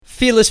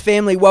Fearless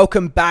family,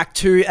 welcome back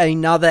to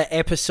another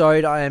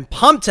episode. I am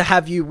pumped to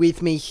have you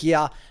with me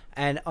here,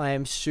 and I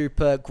am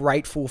super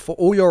grateful for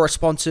all your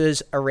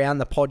responses around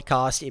the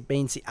podcast. It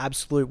means the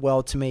absolute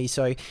world to me.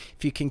 So if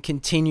you can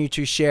continue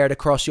to share it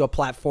across your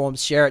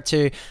platforms, share it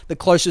to the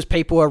closest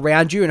people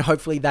around you, and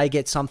hopefully they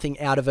get something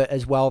out of it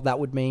as well, that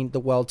would mean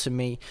the world to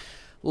me.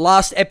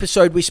 Last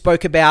episode, we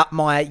spoke about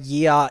my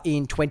year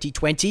in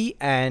 2020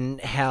 and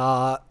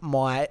how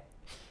my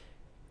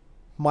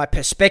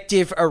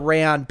perspective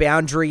around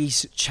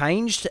boundaries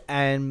changed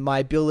and my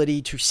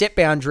ability to set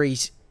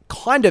boundaries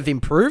kind of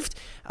improved.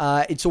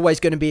 It's always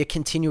going to be a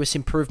continuous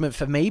improvement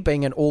for me,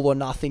 being an all or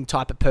nothing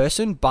type of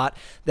person, but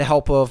the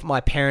help of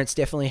my parents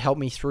definitely helped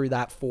me through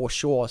that for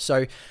sure.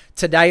 So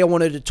today I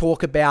wanted to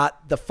talk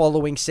about the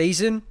following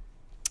season,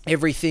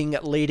 everything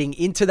leading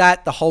into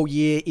that, the whole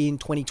year in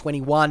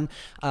 2021.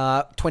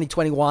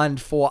 2021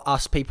 for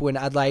us people in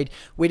Adelaide,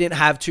 we didn't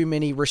have too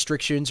many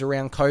restrictions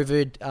around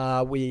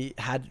COVID. We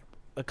had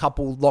a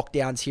couple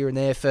lockdowns here and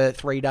there for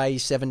 3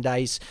 days, 7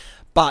 days,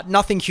 but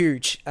nothing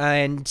huge.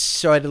 And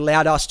so it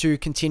allowed us to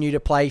continue to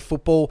play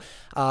football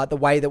the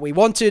way that we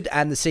wanted,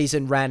 and the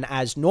season ran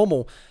as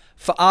normal.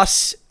 For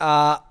us,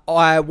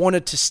 I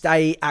wanted to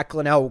stay at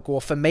Glenelg, or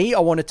for me, I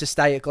wanted to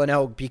stay at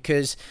Glenelg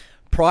because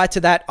prior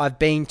to that, I've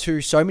been to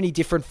so many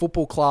different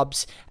football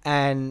clubs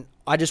and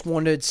I just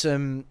wanted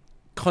some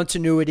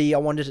continuity. I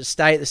wanted to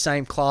stay at the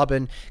same club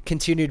and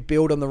continue to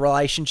build on the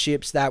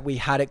relationships that we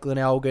had at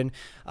Glenelg and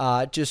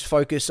just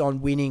focus on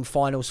winning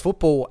finals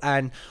football.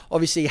 And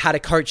obviously had a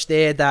coach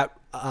there that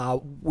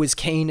was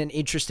keen and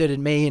interested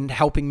in me and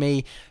helping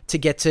me to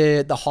get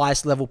to the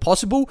highest level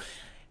possible.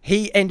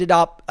 He ended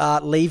up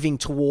leaving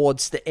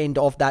towards the end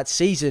of that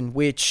season,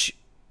 which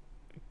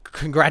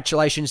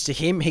congratulations to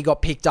him. He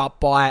got picked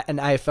up by an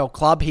AFL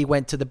club. He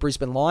went to the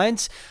Brisbane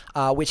Lions,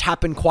 which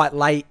happened quite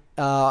late.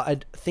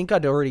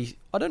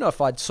 I don't know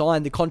if I'd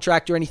signed the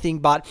contract or anything,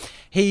 but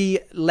he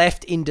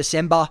left in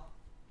December,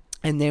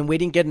 and then we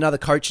didn't get another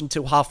coach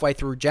until halfway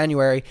through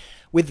January.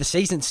 With the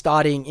season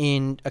starting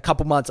in a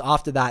couple months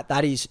after that,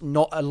 that is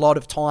not a lot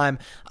of time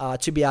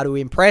to be able to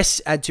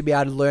impress and to be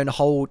able to learn a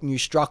whole new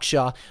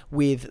structure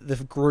with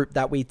the group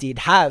that we did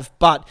have.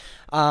 But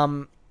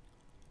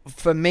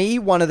for me,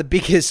 one of the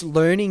biggest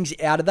learnings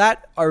out of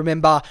that, I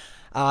remember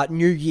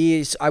New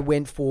Year's, I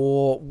went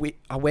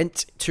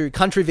to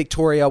country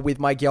Victoria with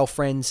my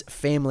girlfriend's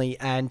family,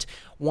 and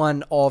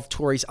one of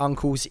Tori's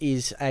uncles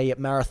is a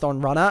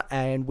marathon runner,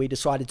 and we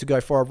decided to go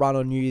for a run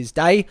on New Year's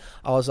Day.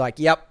 I was like,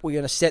 yep, we're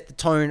going to set the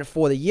tone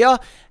for the year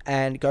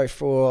and go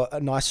for a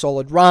nice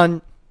solid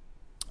run.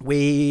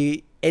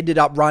 We ended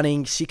up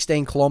running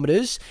 16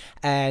 kilometers,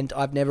 and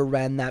I've never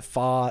ran that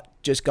far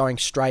just going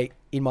straight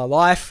in my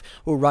life.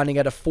 We're running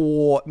at a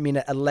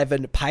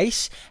 4:11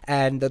 pace,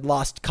 and the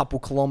last couple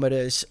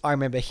kilometers, I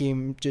remember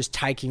him just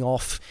taking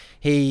off.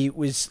 He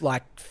was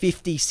like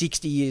 50,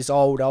 60 years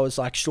old. I was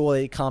like,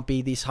 surely it can't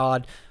be this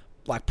hard,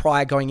 like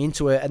prior going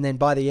into it. And then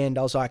by the end,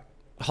 I was like,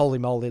 holy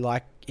moly,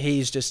 like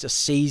he's just a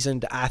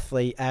seasoned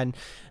athlete and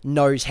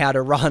knows how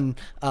to run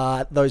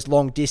those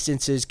long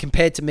distances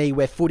compared to me,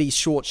 where footy's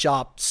short,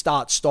 sharp,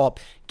 start, stop,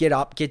 get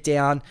up, get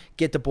down,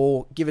 get the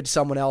ball, give it to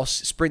someone else,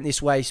 sprint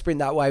this way, sprint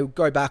that way,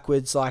 go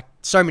backwards, like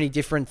so many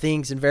different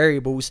things and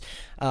variables,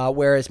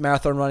 whereas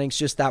marathon running's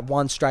just that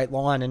one straight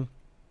line.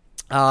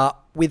 And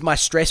with my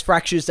stress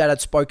fractures that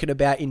I'd spoken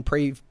about in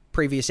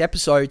previous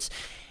episodes,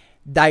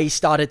 they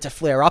started to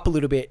flare up a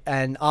little bit,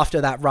 and after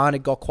that run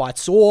it got quite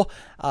sore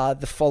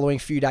the following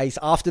few days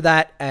after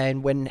that.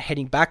 And when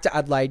heading back to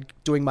Adelaide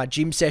doing my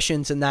gym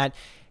sessions and that,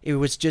 it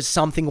was just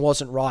something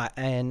wasn't right,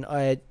 and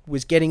I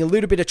was getting a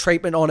little bit of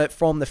treatment on it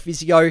from the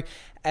physio,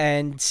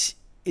 and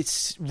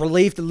it's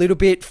relieved a little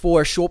bit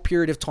for a short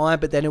period of time,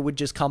 but then it would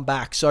just come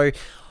back. So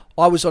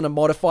I was on a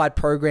modified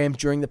program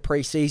during the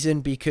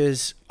preseason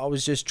because I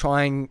was just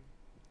trying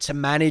to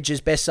manage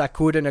as best I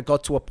could, and it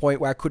got to a point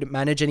where I couldn't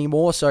manage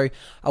anymore. So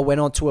I went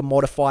on to a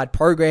modified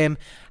program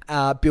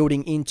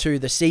building into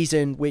the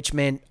season, which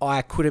meant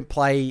I couldn't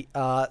play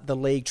the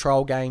league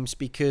trial games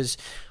because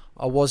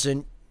I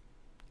wasn't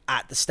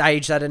at the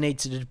stage that I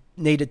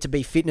needed to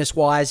be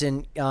fitness-wise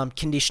and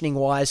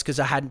conditioning-wise, because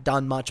I hadn't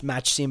done much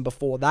match sim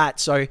before that.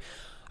 So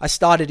I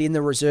started in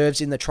the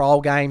reserves in the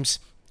trial games.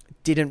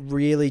 Didn't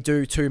really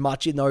do too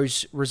much in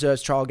those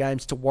reserves trial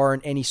games to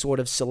warrant any sort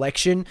of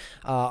selection.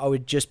 I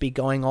would just be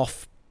going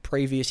off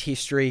previous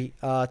history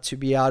to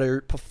be able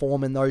to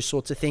perform in those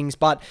sorts of things.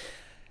 But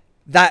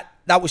that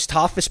was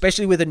tough,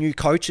 especially with a new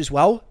coach as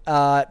well.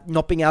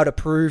 Not being able to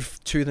prove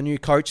to the new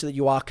coach that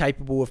you are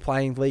capable of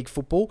playing league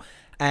football.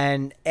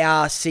 And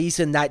our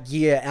season that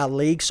year, our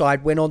league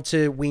side went on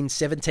to win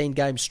 17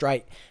 games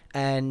straight.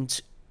 And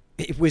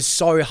it was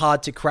so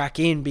hard to crack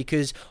in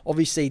because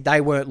obviously they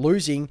weren't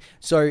losing.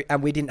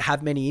 And we didn't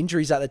have many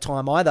injuries at the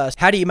time either.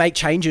 How do you make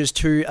changes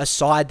to a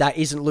side that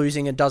isn't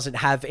losing and doesn't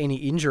have any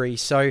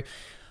injuries? So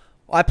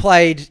I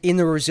played in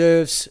the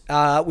reserves,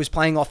 was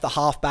playing off the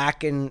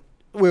halfback, and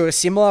we were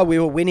similar. We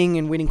were winning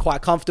and winning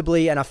quite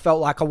comfortably. And I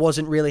felt like I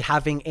wasn't really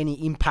having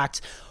any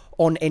impact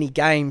on any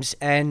games,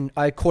 and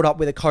I caught up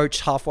with a coach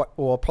halfway,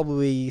 or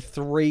probably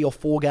 3 or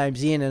 4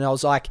 games in, and I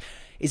was like,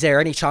 is there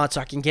any chance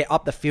I can get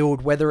up the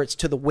field, whether it's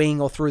to the wing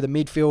or through the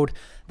midfield?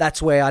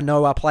 That's where I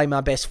know I play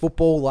my best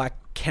football. Like,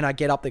 can I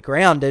get up the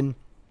ground? And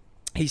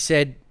he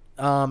said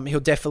he'll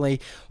definitely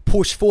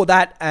push for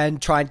that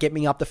and try and get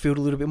me up the field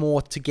a little bit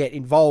more to get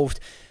involved.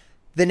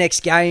 The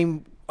next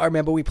game, I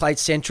remember we played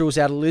Centrals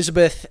out of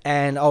Elizabeth,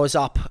 and I was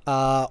up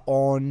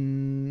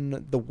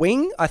on the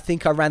wing. I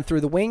think I ran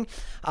through the wing.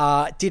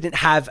 Didn't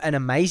have an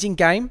amazing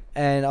game,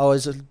 and I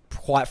was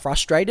quite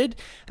frustrated.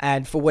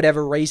 And for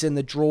whatever reason,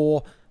 the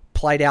draw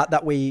played out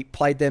that we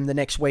played them the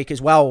next week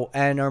as well.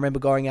 And I remember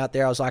going out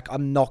there, I was like,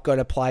 I'm not going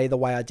to play the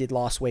way I did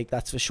last week,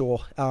 that's for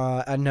sure.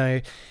 I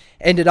know.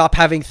 Ended up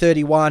having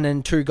 31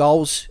 and 2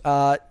 goals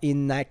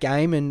in that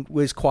game, and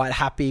was quite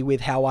happy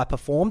with how I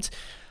performed.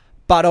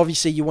 But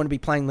obviously, you want to be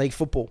playing league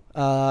football.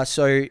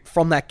 So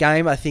from that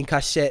game, I think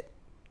I set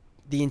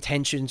the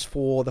intentions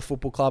for the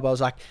football club. I was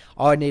like,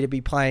 I need to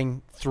be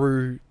playing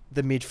through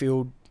the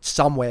midfield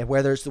somewhere,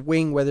 whether it's the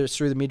wing, whether it's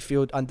through the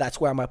midfield, and that's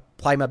where I'm going to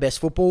play my best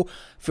football.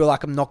 Feel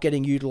like I'm not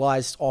getting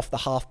utilised off the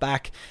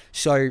half-back.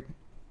 So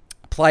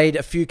played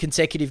a few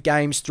consecutive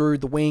games through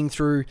the wing,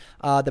 through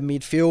the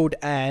midfield,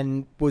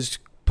 and was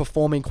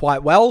performing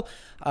quite well.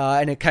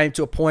 And it came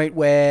to a point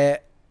where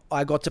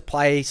I got to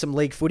play some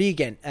league footy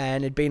again,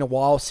 and it'd been a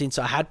while since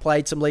I had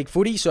played some league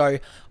footy, so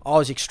I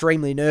was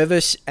extremely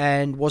nervous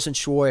and wasn't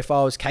sure if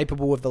I was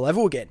capable of the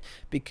level again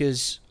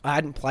because I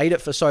hadn't played it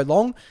for so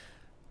long.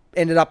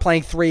 Ended up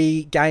playing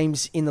 3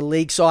 games in the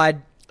league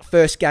side.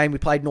 First game we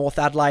played North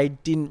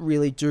Adelaide, didn't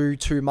really do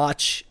too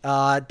much.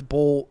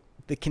 The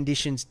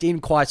conditions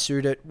didn't quite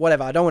suit it,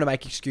 whatever. I don't want to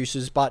make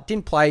excuses, but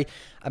didn't play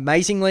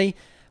amazingly.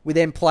 We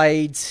then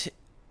played,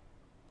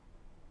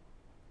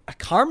 I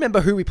can't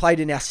remember who we played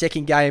in our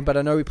second game, but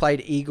I know we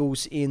played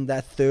Eagles in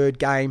that third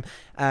game,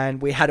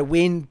 and we had a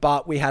win,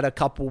 but we had a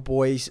couple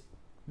boys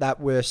that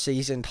were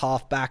seasoned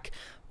halfback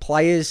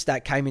players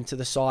that came into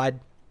the side.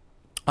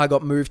 I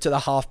got moved to the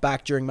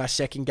halfback during my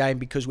second game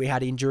because we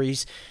had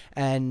injuries,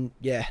 and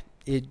yeah,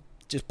 it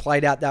just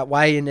played out that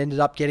way and ended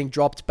up getting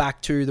dropped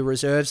back to the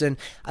reserves. And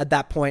at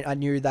that point, I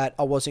knew that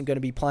I wasn't going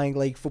to be playing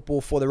league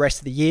football for the rest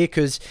of the year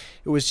because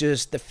it was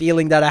just the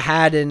feeling that I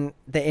had and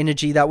the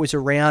energy that was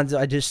around.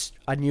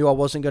 I knew I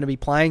wasn't going to be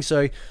playing.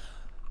 So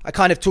I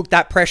kind of took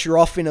that pressure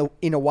off in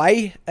a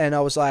way. And I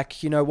was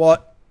like, you know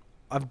what?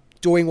 I'm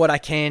doing what I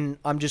can.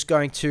 I'm just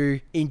going to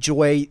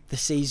enjoy the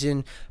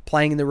season,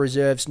 playing in the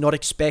reserves, not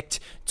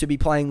expect to be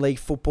playing league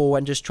football,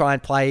 and just try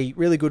and play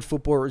really good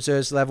football at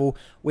reserves level.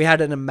 We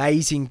had an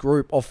amazing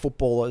group of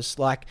footballers.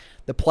 Like,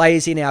 the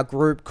players in our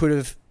group could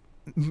have,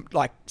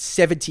 like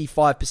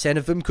 75%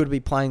 of them could be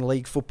playing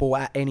league football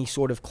at any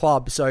sort of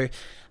club. So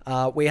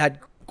we had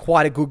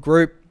quite a good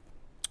group.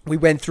 We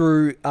went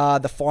through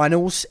the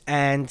finals,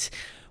 and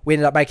we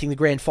ended up making the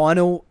grand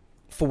final.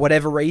 For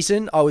whatever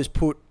reason, I was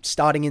put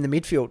starting in the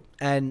midfield,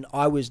 and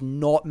I was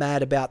not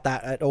mad about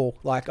that at all.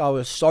 Like, I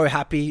was so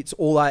happy. It's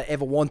all I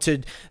ever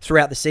wanted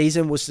throughout the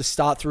season was to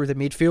start through the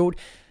midfield,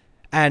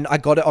 and I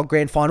got it on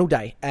grand final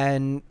day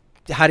and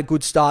had a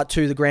good start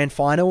to the grand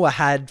final. I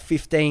had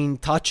 15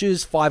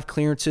 touches, 5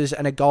 clearances,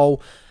 and a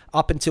goal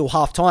up until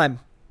halftime.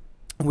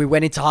 We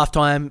went into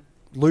halftime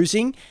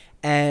losing,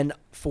 and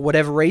for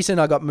whatever reason,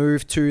 I got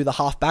moved to the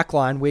half-back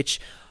line,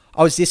 which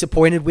I was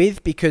disappointed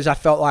with because I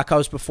felt like I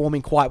was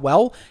performing quite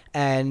well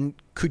and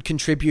could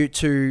contribute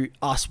to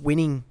us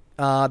winning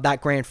that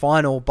grand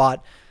final.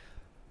 But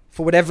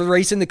for whatever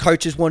reason, the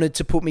coaches wanted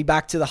to put me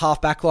back to the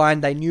half-back line.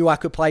 They knew I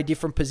could play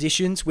different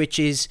positions, which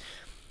is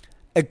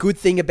a good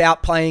thing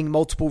about playing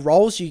multiple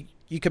roles.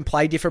 You can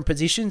play different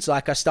positions.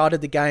 Like, I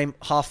started the game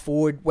half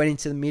forward, went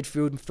into the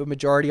midfield for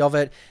majority of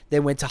it,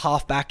 then went to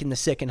half back in the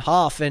second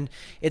half. And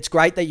it's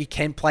great that you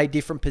can play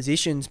different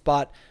positions.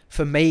 But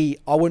for me,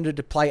 I wanted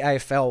to play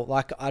AFL.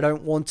 Like, I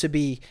don't want to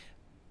be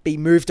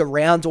moved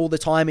around all the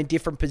time in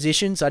different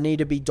positions. I need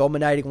to be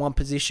dominating one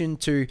position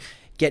to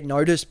get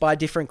noticed by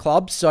different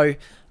clubs. So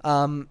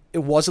it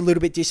was a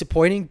little bit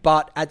disappointing,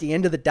 but at the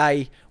end of the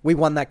day, we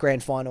won that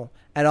grand final.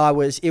 And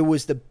it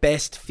was the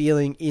best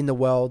feeling in the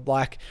world.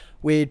 Like,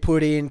 we'd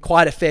put in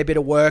quite a fair bit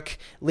of work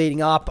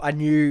leading up. I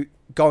knew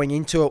going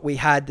into it, we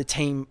had the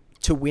team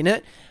to win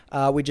it.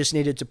 We just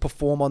needed to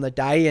perform on the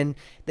day. And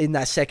in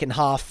that second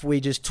half, we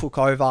just took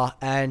over.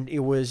 And it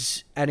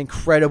was an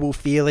incredible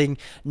feeling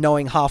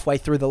knowing halfway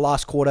through the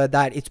last quarter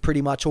that it's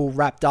pretty much all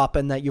wrapped up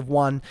and that you've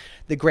won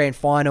the grand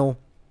final.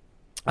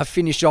 I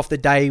finished off the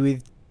day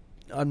with,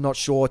 I'm not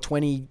sure,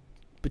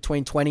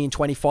 between 20 and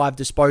 25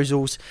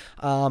 disposals,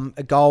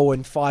 a goal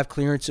and 5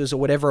 clearances or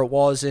whatever it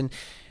was. And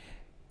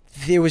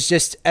it was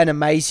just an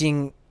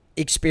amazing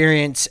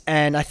experience.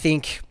 And I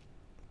think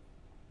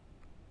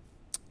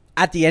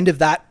at the end of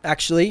that,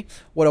 actually,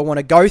 what I want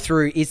to go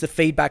through is the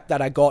feedback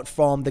that I got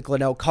from the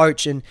Glenelg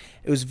coach. And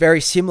it was very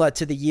similar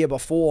to the year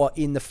before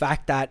in the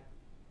fact that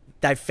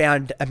they've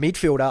found a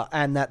midfielder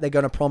and that they're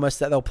going to promise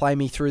that they'll play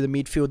me through the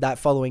midfield that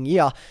following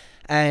year.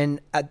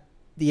 And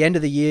the end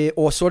of the year,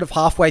 or sort of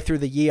halfway through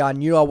the year, I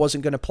knew I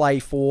wasn't going to play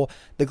for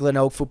the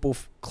Glenelg Football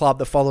Club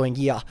the following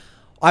year.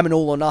 I'm an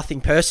all or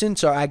nothing person,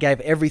 so I gave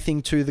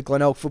everything to the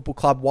Glenelg Football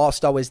Club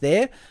whilst I was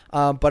there.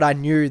 But I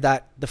knew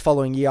that the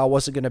following year I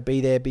wasn't going to be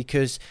there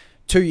because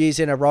 2 years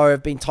in a row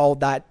I've been told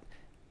that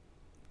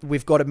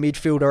we've got a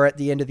midfielder at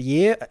the end of the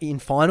year in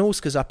finals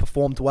because I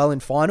performed well in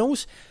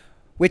finals,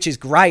 which is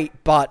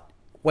great. But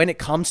when it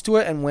comes to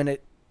it and when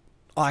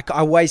I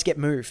always get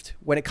moved.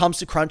 When it comes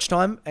to crunch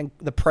time and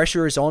the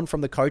pressure is on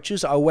from the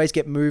coaches, I always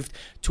get moved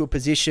to a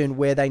position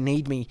where they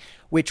need me,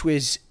 which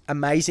was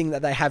amazing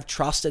that they have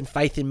trust and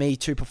faith in me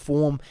to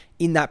perform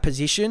in that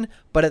position.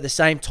 But at the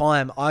same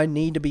time, I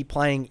need to be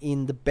playing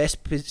in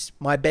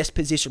my best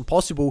position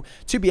possible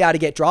to be able to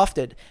get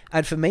drafted.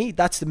 And for me,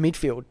 that's the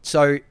midfield.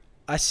 So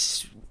I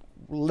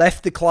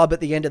left the club at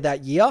the end of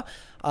that year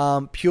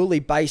purely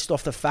based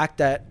off the fact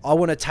that I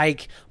want to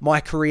take my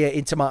career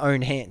into my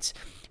own hands.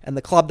 And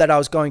the club that I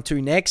was going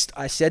to next,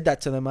 I said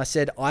that to them. I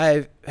said,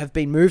 I have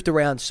been moved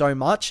around so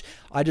much.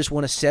 I just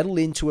want to settle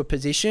into a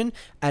position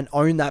and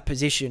own that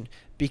position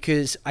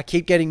because I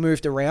keep getting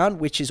moved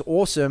around, which is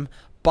awesome,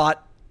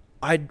 but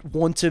I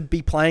want to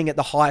be playing at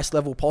the highest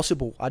level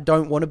possible. I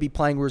don't want to be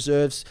playing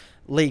reserves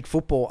league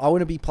football. I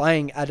want to be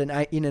playing in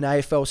an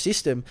AFL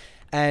system.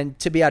 And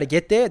to be able to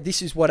get there,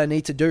 this is what I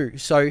need to do.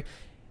 So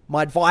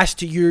my advice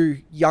to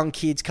you young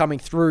kids coming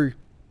through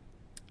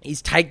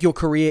is take your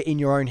career in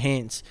your own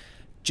hands.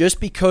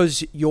 Just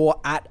because you're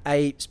at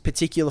a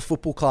particular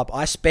football club,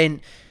 I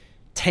spent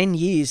 10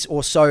 years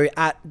or so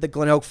at the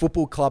Glenelg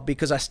Football Club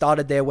because I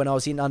started there when I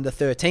was in under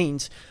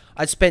 13s.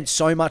 I spent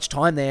so much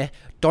time there.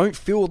 Don't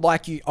feel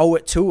like you owe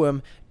it to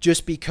them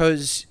just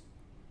because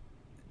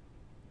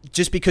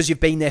you've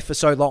been there for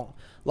so long.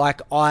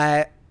 Like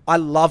I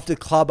love the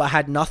club. I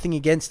had nothing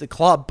against the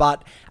club,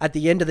 but at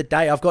the end of the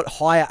day, I've got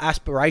higher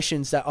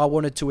aspirations that I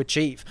wanted to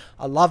achieve.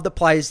 I love the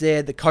players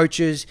there, the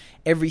coaches,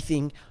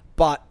 everything,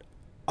 but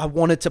I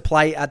wanted to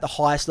play at the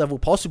highest level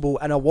possible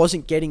and I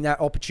wasn't getting that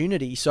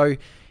opportunity. So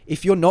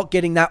if you're not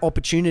getting that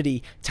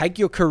opportunity, take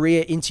your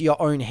career into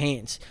your own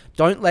hands.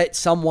 Don't let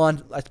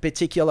someone, a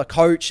particular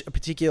coach, a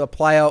particular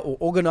player or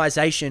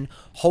organization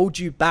hold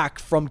you back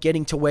from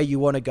getting to where you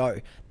want to go.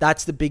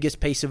 That's the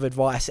biggest piece of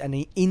advice.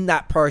 And in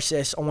that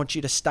process, I want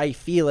you to stay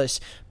fearless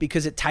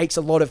because it takes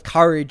a lot of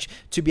courage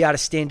to be able to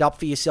stand up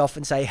for yourself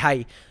and say,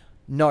 hey,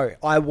 no,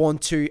 I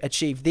want to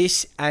achieve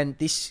this and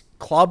this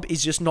club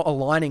is just not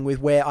aligning with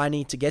where I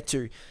need to get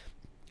to.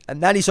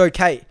 And that is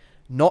okay.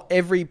 Not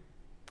every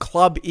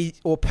club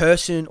or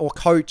person or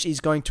coach is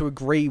going to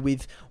agree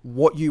with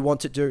what you want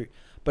to do.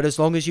 But as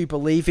long as you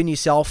believe in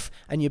yourself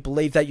and you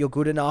believe that you're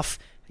good enough,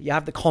 you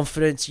have the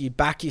confidence, you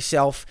back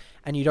yourself,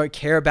 and you don't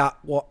care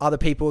about what other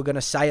people are going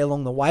to say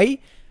along the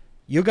way,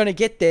 you're going to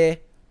get there,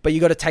 but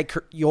you got to take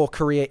your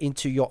career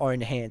into your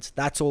own hands.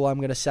 That's all I'm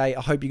going to say.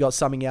 I hope you got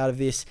something out of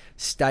this.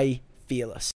 Stay fearless.